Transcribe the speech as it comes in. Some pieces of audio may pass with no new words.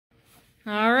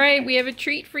All right, we have a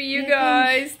treat for you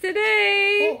guys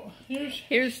today. Oh,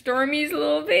 here's Stormy's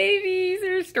little babies.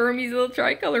 There's Stormy's little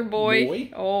tricolor boy.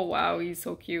 Oh, wow, he's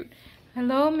so cute.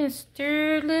 Hello,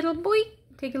 Mr. Little Boy.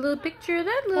 Take a little picture of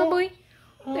that little boy.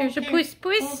 There's a puss.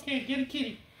 Okay, get a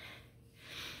kitty.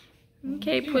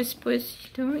 Okay, puss.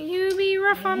 Don't you be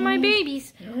rough on my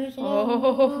babies. There's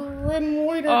a red and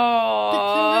white.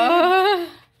 Oh,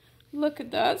 look at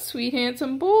that sweet,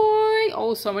 handsome boy.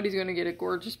 Oh, somebody's going to get a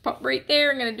gorgeous pup right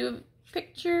there. I'm going to do a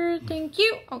picture. Thank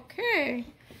you. Okay.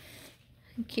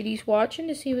 Kitty's watching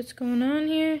to see what's going on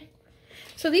here.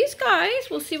 So these guys,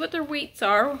 we'll see what their weights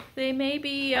are. They may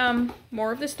be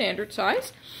more of the standard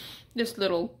size. This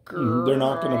little girl. They're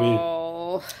not going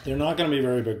to be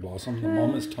very big, Blossom. The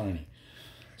mom is tiny.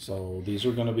 So these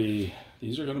are going to be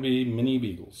mini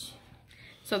beagles.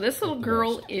 So this little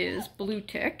girl is Blue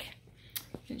Tick.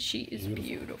 And she is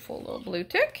beautiful, little Blue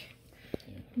Tick.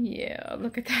 Yeah,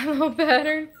 look at that little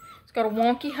pattern. It's got a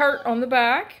wonky heart on the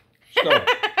back. She's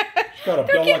got a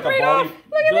build like a body.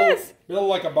 Look at this. Build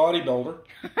like a bodybuilder.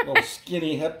 Little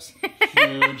skinny hips,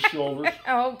 huge shoulders.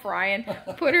 Oh, Brian,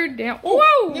 put her down.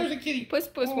 Whoa! There's a kitty. Puss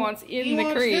wants in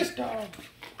the crate. He wants this dog.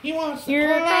 He wants the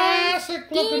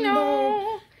classic looking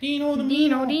dog. Dino the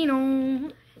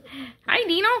Dino. Hi,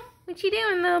 Dino. What you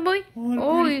doing, little boy?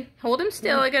 Oh, hold him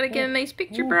still. I gotta get a nice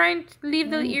picture, Brian. Leave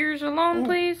the ears alone,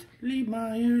 please. Leave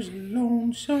my ears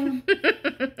alone, son.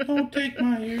 Don't take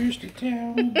my ears to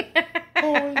town,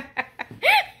 boy.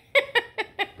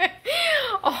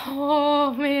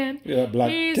 Oh, man. Yeah,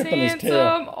 black He's tip in his handsome.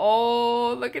 tail.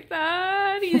 Oh, look at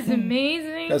that. He's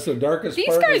amazing. That's the darkest These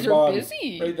part of guys his are body.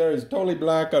 busy. Right there, he's totally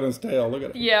black on his tail. Look at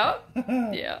it. Yeah.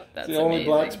 Yeah, that's It's the only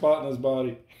amazing. black spot in his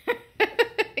body.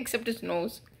 Except his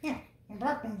nose. Yeah,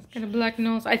 black nose. Got a black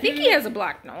nose. I think he has a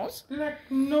black nose. Black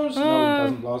nose. No, he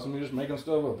doesn't, Blossom. You're just making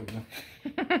stuff up again.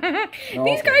 No,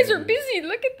 These guys are busy.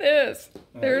 Look at this.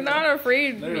 They're not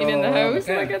afraid to be in the house.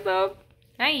 Look at them.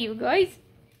 Hi, you guys.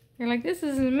 They're like, this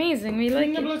is amazing. We like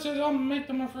it. Says, I'll make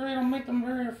them afraid. I'll make them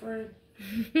very afraid.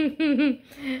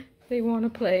 They want to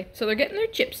play. So they're getting their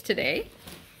chips today.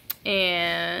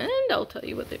 And I'll tell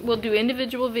you what we'll do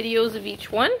individual videos of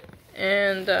each one.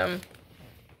 And,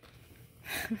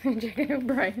 check out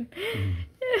Brian.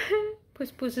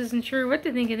 Puss isn't sure what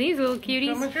to think of these little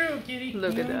cuties. Coming through, kitty.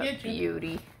 Look at that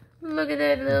beauty. Look at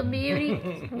that little beauty.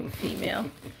 Little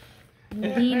female.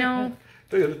 Dino.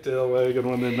 Look at the tail wagging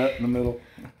when they met in the middle.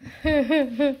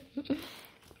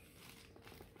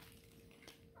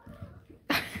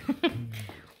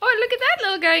 Oh, look at that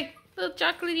little guy. Little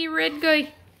chocolatey red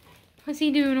guy. What's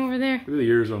he doing over there? Look at the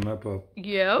ears on that pup.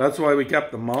 Yep. That's why we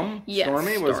kept the mom, yes,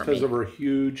 Stormy, was because of her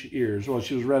huge ears. Well,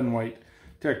 she was red and white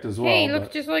ticked as well. Hey, he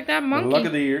looks just like that monkey. Look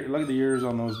at the ears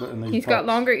on those. He's got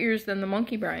longer ears than the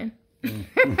monkey, Brian.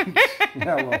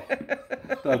 Yeah, well,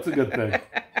 that's a good thing.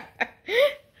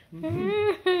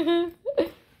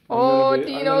 Oh,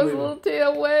 Dino's little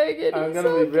tail wagging. I'm going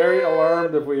to be very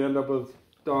alarmed if we end up with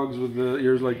dogs with the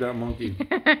ears like that monkey.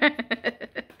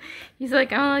 He's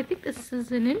like, oh, I think this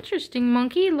is an interesting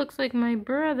monkey. Looks like my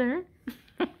brother.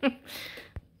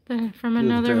 From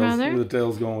another mother. The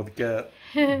tail's going with the cat.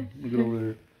 Look over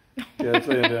there. Yeah, it's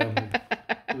laying down.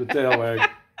 The tail wag.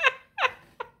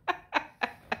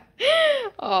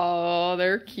 Oh,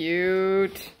 they're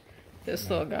cute. This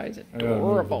little guy's adorable. I gotta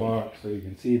move the box so you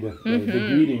can see the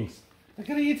greetings. Look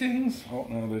at the greetings. Oh,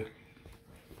 no,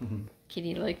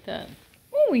 Kitty like that.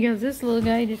 Oh, we got this little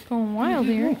guy just going wild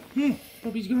here.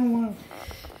 Puppy's going wild.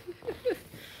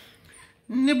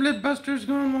 Niblet Buster's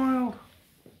going wild.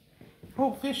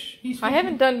 Oh, fish. He's I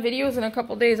haven't done videos in a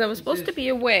couple days. I was supposed to be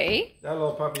away. That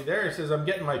little puppy there says, I'm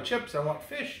getting my chips. I want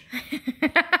fish.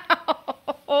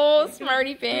 Oh,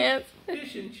 smarty pants.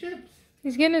 Fish and chips.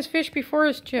 He's getting his fish before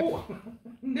his chip. Oh.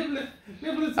 Niblet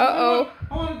says, Uh-oh.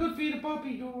 I want a good feed of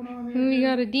puppy going on there. We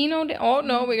got a Dino down. Oh,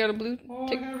 no, we got a blue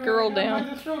tick girl down.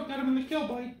 Got him in the kill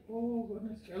bite. Oh,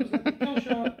 goodness. That was like a kill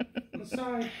shot on the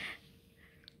side.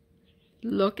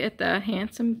 Look at that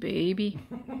handsome baby.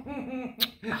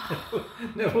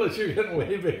 Nicholas, you're getting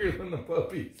way bigger than the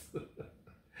puppies.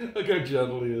 Look how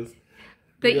gentle he is.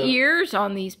 The ears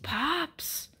on these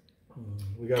pups.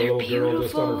 We got They're a little girl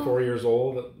just under beautiful. 4 years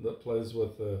old that plays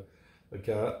with the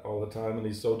cat all the time, and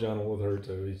he's so gentle with her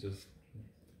too. He just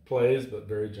plays, but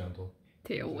very gentle.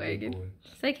 Tail wagging.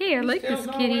 It's like, hey, I like this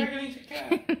kitty.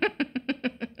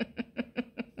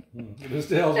 If his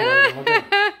tail's wagging, look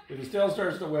out. If his tail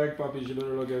starts to wag, puppies, you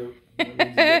better look out. That means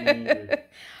he's getting angry.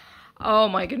 Oh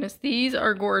my goodness, these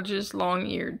are gorgeous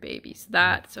long-eared babies.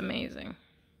 That's amazing.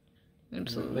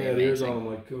 Absolutely They have amazing. ears on them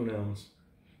like coonhounds.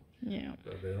 Yeah.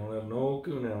 But they don't have no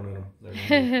coonhound in them.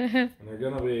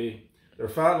 They're They're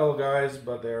fat little guys,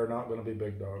 but they are not going to be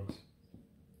big dogs.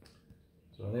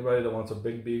 So anybody that wants a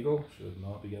big beagle should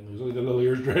not be getting these. Look at the little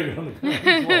ears dragging on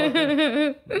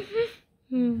the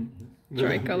ground.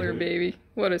 Tricolor baby.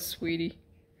 What a sweetie.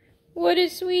 What a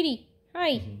sweetie.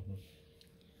 Hi.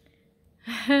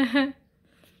 Hi,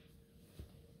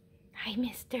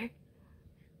 mister.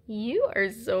 You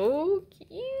are so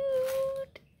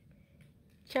cute.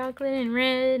 Chocolate and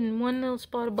red and one little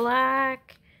spot of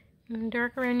black and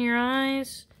dark around your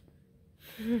eyes.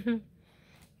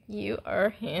 You are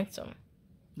handsome.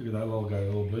 Look at that little guy, the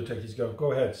little blue tick. He's going,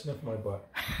 go ahead, sniff my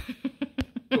butt.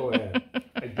 Go ahead.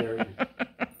 I dare you.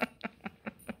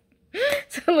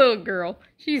 It's a little girl.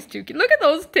 She's too cute. Look at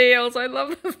those tails. I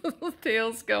love those little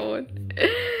tails going.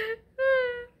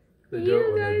 They do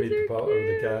it when they meet the pup or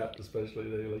the cat, especially.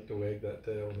 They like to wag that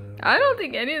tail now. I don't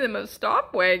think any of them have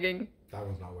stopped wagging. That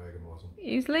one's not wagging, was he?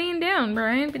 He's laying down,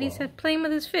 Brian, but he's playing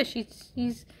with his fish.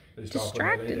 He's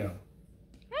distracted.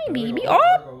 Hi, baby.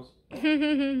 Oh!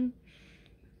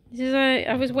 This is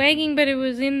I was wagging, but it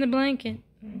was in the blanket.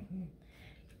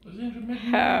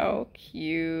 How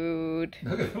cute.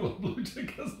 Look at the little blue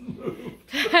tick hasn't moved.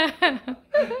 He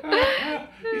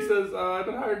says, I've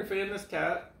been hired to fan this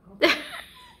cat.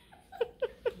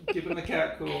 Keeping the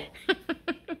cat cool.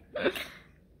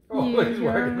 Oh, he's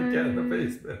wagging the cat in the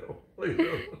face now. Look at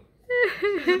that.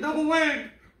 It's a double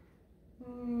wag.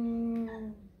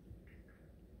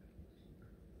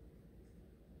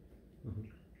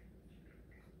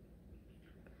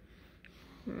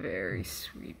 Very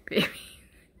sweet, baby.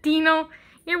 Dino,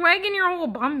 you're wagging your whole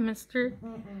bum, mister.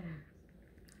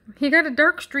 You got a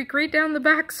dark streak right down the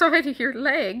back side of your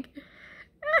leg.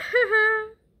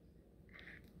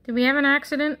 Did we have an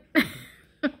accident?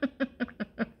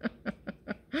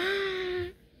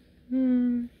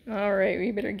 Alright,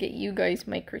 we better get you guys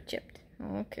microchipped.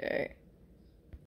 Okay.